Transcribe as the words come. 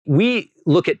we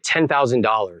look at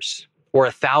 $10,000 or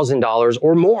 $1,000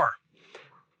 or more,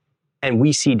 and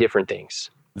we see different things.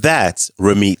 That's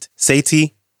Ramit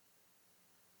Sethi,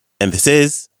 and this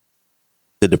is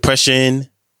the Depression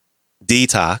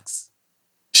Detox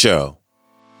Show.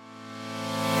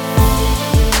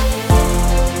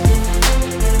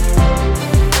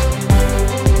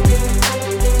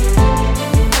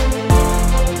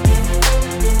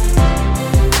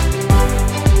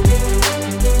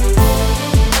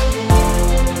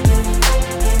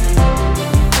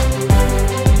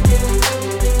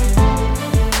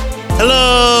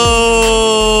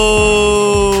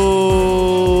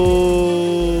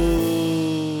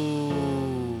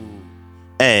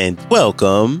 And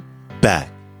welcome back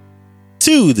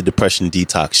to the Depression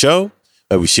Detox Show,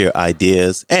 where we share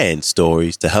ideas and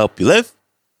stories to help you live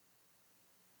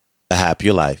a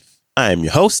happier life. I am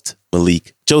your host,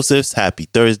 Malik Josephs. Happy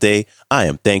Thursday. I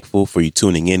am thankful for you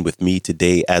tuning in with me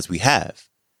today as we have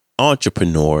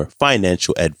entrepreneur,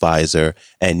 financial advisor,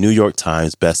 and New York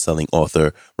Times bestselling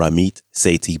author Ramit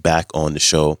Sethi back on the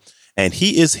show. And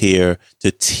he is here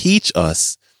to teach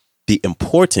us the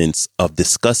importance of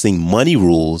discussing money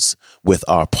rules with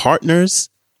our partners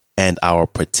and our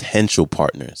potential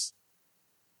partners.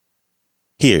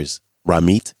 Here's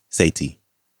Ramit Sethi.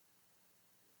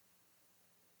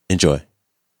 Enjoy.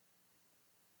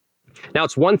 Now,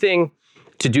 it's one thing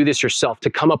to do this yourself, to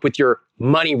come up with your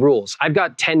money rules. I've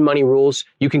got 10 money rules.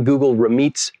 You can Google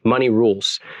Ramit's money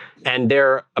rules, and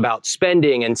they're about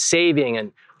spending and saving.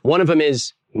 And one of them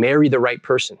is marry the right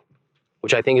person,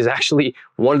 which I think is actually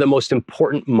one of the most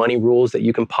important money rules that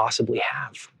you can possibly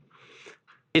have.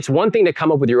 It's one thing to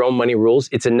come up with your own money rules.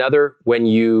 It's another when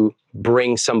you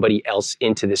bring somebody else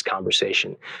into this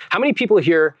conversation. How many people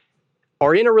here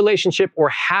are in a relationship or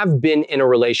have been in a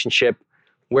relationship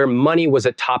where money was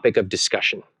a topic of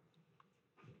discussion?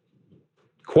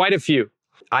 Quite a few.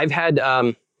 I've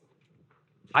had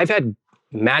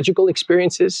magical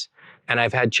experiences and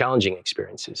I've had challenging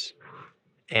experiences.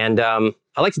 And I'd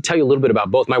like to tell you a little bit about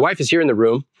both. My wife is here in the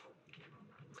room.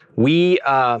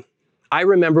 I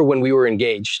remember when we were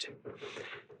engaged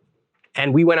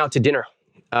and we went out to dinner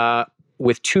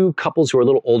with two couples who were a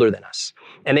little older than us.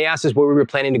 And they asked us where we were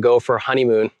planning to go for a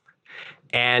honeymoon.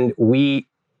 And we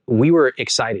were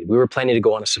excited. We were planning to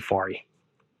go on a safari,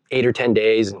 8 or 10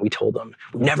 days. And we told them,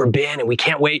 we've never been and we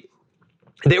can't wait.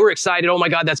 They were excited. Oh my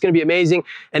God, that's going to be amazing.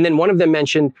 And then one of them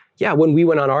mentioned, yeah, when we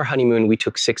went on our honeymoon, we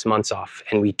took 6 months off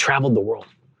and we traveled the world.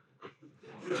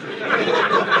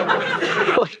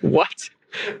 Like, what?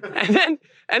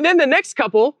 And then the next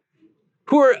couple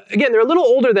who are, again, they're a little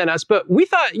older than us, but we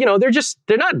thought,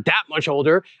 they're not that much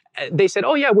older. They said,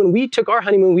 oh yeah, when we took our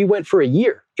honeymoon, we went for a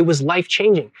year. It was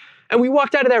life-changing. And we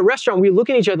walked out of that restaurant, we look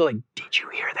at each other like, did you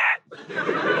hear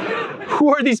that? Who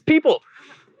are these people?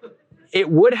 It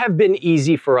would have been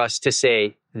easy for us to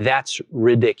say, that's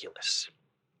ridiculous.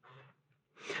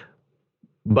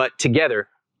 But together,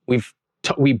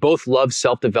 we both love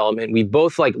self-development. We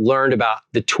both learned about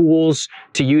the tools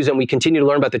to use, and we continue to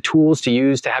learn about the tools to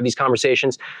use to have these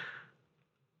conversations.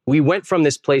 We went from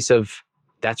this place of,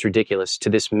 that's ridiculous, to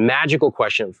this magical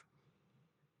question of,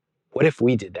 what if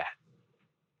we did that?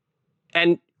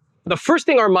 And the first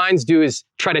thing our minds do is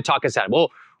try to talk us out. Well,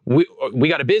 we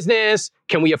got a business.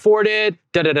 Can we afford it?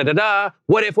 Da, da, da, da, da.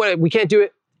 What if we can't do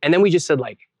it? And then we just said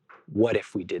what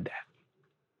if we did that?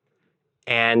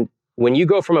 And when you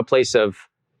go from a place of,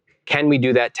 can we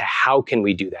do that, to how can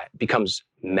we do that, it becomes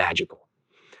magical.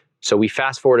 So we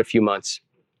fast forward a few months.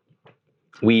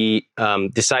 We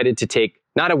decided to take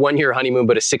not a 1-year honeymoon,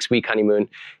 but a 6-week honeymoon.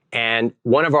 And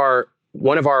one of our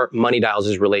money dials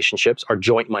is relationships, our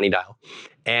joint money dial.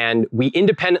 And we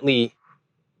independently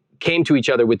came to each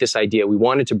other with this idea. We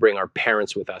wanted to bring our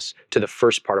parents with us to the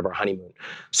first part of our honeymoon.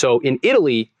 So in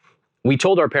Italy, we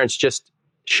told our parents, just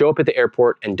show up at the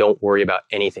airport and don't worry about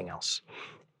anything else.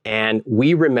 And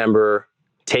we remember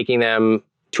taking them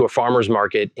to a farmer's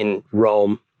market in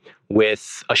Rome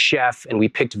with a chef, and we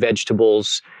picked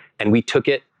vegetables and we took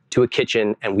it to a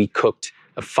kitchen and we cooked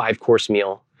a 5-course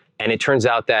meal. And it turns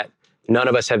out that none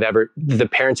of us the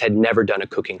parents had never done a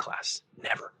cooking class,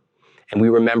 never. And we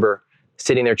remember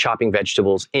sitting there chopping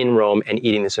vegetables in Rome and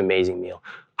eating this amazing meal.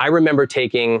 I remember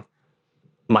taking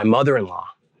my mother-in-law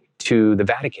to the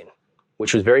Vatican,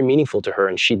 which was very meaningful to her,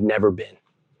 and she'd never been.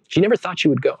 She never thought she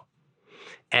would go.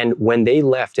 And when they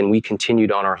left and we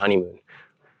continued on our honeymoon,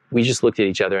 we just looked at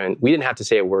each other and we didn't have to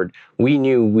say a word. We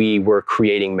knew we were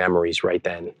creating memories right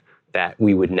then that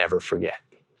we would never forget.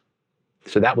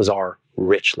 So that was our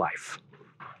rich life.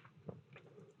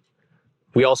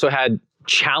 We also had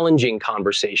challenging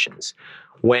conversations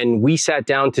when we sat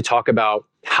down to talk about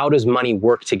How does money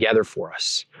work together for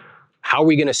us? How are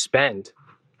we going to spend?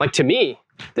 Like, to me,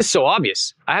 this is so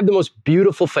obvious. I have the most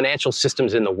beautiful financial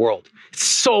systems in the world. It's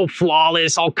so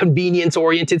flawless, all convenience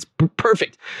oriented. It's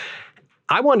perfect.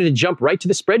 I wanted to jump right to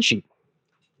the spreadsheet.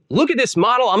 Look at this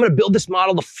model. I'm going to build this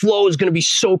model. The flow is going to be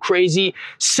so crazy.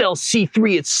 Cell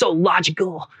C3, it's so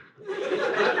logical.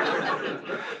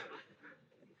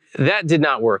 That did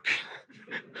not work.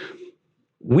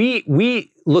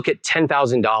 We look at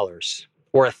 $10,000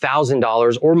 or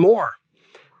 $1,000 or more,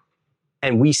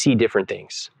 and we see different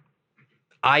things.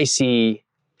 I see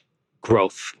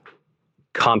growth,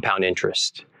 compound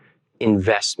interest,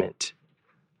 investment.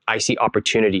 I see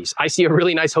opportunities. I see a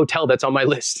really nice hotel that's on my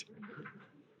list.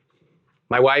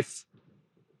 My wife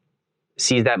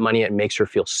sees that money and it makes her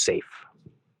feel safe.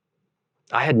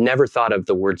 I had never thought of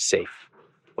the word safe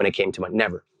when it came to money.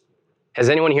 Never. Has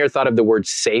anyone here thought of the word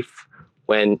safe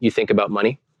when you think about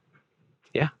money?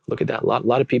 Yeah, look at that. A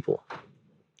lot of people.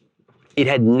 It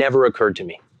had never occurred to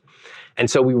me. And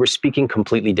so we were speaking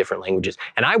completely different languages.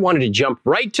 And I wanted to jump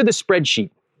right to the spreadsheet.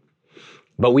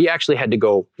 But we actually had to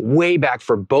go way back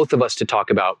for both of us to talk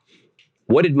about,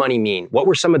 what did money mean? What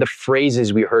were some of the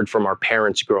phrases we heard from our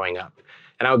parents growing up?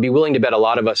 And I would be willing to bet a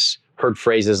lot of us heard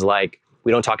phrases like,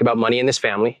 we don't talk about money in this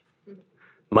family.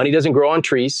 Money doesn't grow on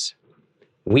trees.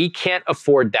 We can't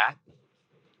afford that.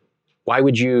 Why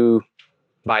would you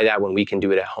buy that when we can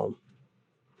do it at home?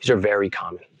 These are very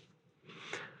common.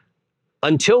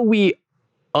 Until we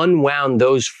unwound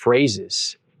those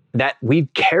phrases that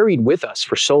we've carried with us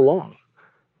for so long,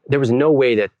 there was no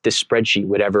way that this spreadsheet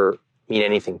would ever mean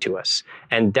anything to us.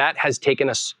 And that has taken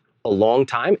us a long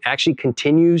time, actually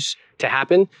continues to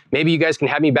happen. Maybe you guys can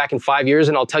have me back in 5 years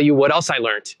and I'll tell you what else I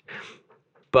learned.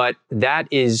 But that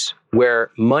is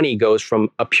where money goes from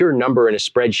a pure number in a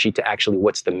spreadsheet to actually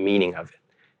what's the meaning of it.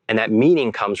 And that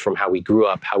meaning comes from how we grew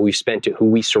up, how we spent it, who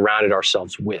we surrounded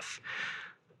ourselves with.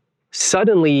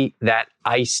 Suddenly, that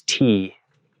iced tea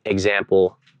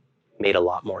example made a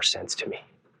lot more sense to me.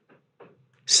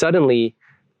 Suddenly,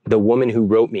 the woman who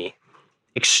wrote me,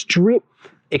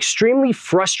 extremely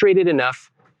frustrated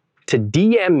enough to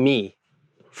DM me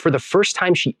for the first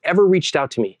time she ever reached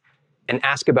out to me and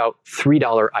ask about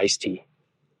 $3 iced tea.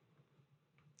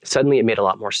 Suddenly, it made a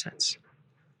lot more sense.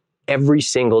 Every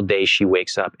single day she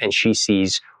wakes up and she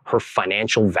sees her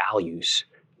financial values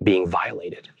being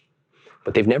violated.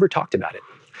 But they've never talked about it.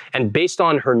 And based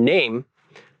on her name,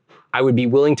 I would be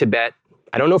willing to bet,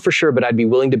 I don't know for sure, but I'd be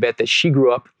willing to bet that she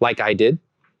grew up like I did,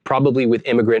 probably with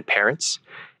immigrant parents.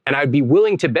 And I'd be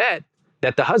willing to bet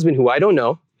that the husband, who I don't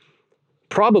know,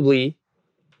 probably,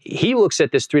 he looks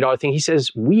at this $3 thing, he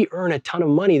says, we earn a ton of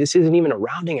money. This isn't even a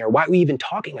rounding error. Why are we even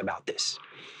talking about this?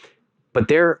 But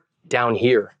they're down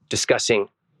here discussing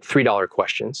 $3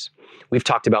 questions. We've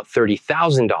talked about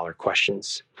 $30,000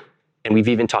 questions. And we've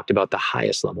even talked about the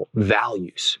highest level,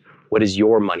 values. What is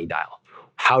your money dial?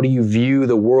 How do you view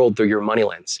the world through your money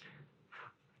lens?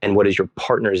 And what is your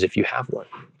partner's if you have one?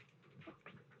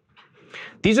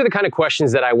 These are the kind of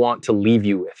questions that I want to leave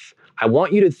you with. I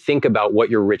want you to think about what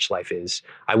your rich life is.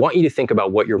 I want you to think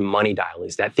about what your money dial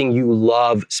is, that thing you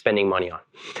love spending money on.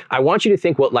 I want you to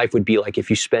think what life would be like if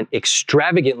you spent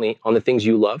extravagantly on the things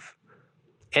you love.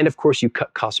 And of course, you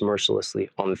cut costs mercilessly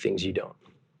on the things you don't.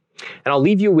 And I'll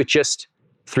leave you with just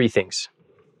 3 things.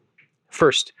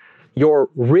 First, your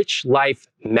rich life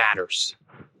matters.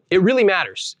 It really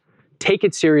matters. Take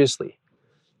it seriously.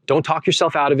 Don't talk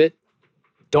yourself out of it.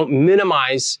 Don't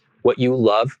minimize what you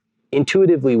love.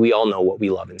 Intuitively, we all know what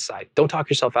we love inside. Don't talk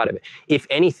yourself out of it. If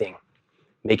anything,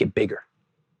 make it bigger.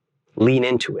 Lean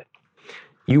into it.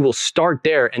 You will start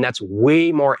there, and that's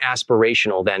way more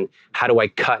aspirational than how do I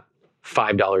cut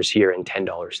 $5 here and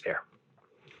 $10 there.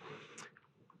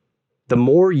 The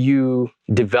more you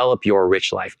develop your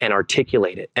rich life and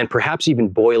articulate it, and perhaps even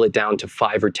boil it down to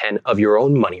 5 or 10 of your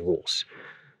own money rules,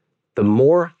 the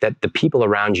more that the people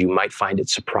around you might find it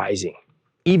surprising,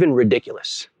 even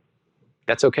ridiculous.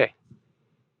 That's okay.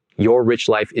 Your rich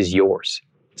life is yours.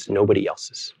 It's nobody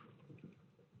else's.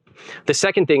 The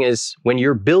second thing is, when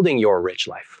you're building your rich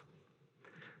life,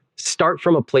 start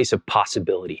from a place of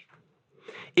possibility.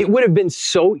 It would have been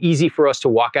so easy for us to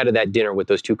walk out of that dinner with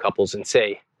those 2 couples and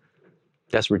say,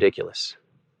 that's ridiculous.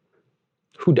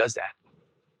 Who does that?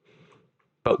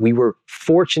 But we were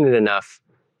fortunate enough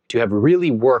to have really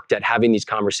worked at having these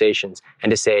conversations and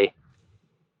to say,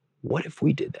 what if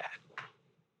we did that?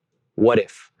 What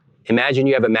if? Imagine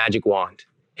you have a magic wand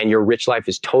and your rich life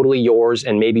is totally yours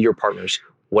and maybe your partner's.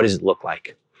 What does it look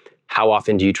like? How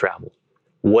often do you travel?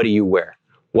 What do you wear?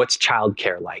 What's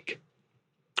childcare like?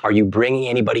 Are you bringing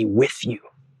anybody with you?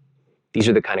 These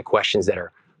are the kind of questions that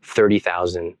are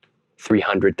 $30,000,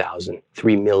 $300,000,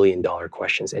 $3 million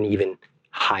questions, and even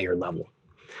higher level.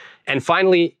 And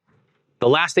finally, the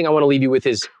last thing I want to leave you with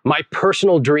is my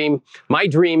personal dream. My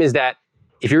dream is that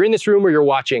if you're in this room or you're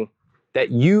watching,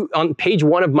 that you, on page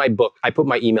 1 of my book, I put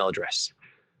my email address.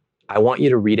 I want you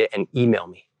to read it and email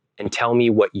me and tell me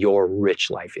what your rich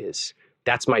life is.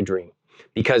 That's my dream,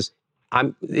 because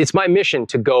it's my mission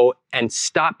to go and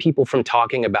stop people from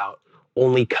talking about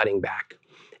only cutting back,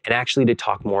 and actually to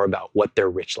talk more about what their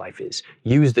rich life is.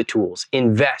 Use the tools,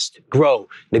 invest, grow,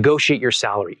 negotiate your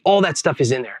salary. All that stuff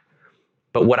is in there.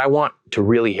 But what I want to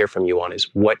really hear from you on is,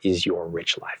 what is your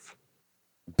rich life?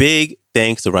 Big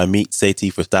thanks to Ramit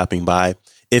Sethi for stopping by.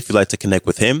 If you'd like to connect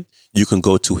with him, you can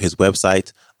go to his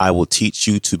website,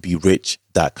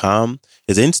 iwillteachyoutoberich.com.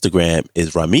 His Instagram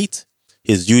is Ramit.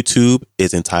 His YouTube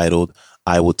is entitled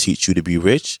I Will Teach You to Be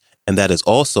Rich. And that is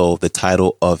also the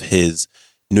title of his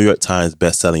New York Times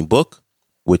bestselling book,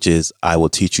 which is I Will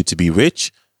Teach You to Be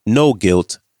Rich. No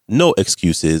guilt, no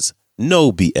excuses,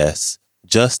 no BS,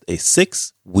 just a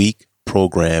 6-week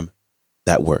program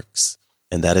that works.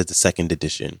 And that is the 2nd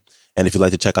edition. And if you'd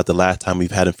like to check out the last time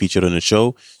we've had him featured on the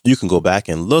show, you can go back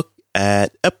and look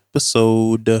at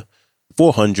episode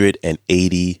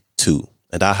 482.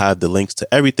 And I'll have the links to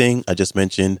everything I just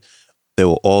mentioned. They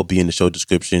will all be in the show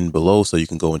description below, so you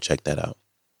can go and check that out.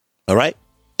 All right,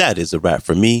 that is a wrap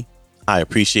for me. I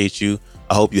appreciate you.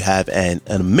 I hope you have an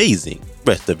amazing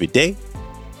rest of your day,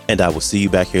 and I will see you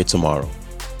back here tomorrow.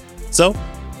 So,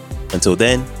 until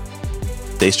then,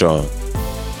 stay strong.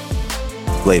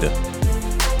 Later.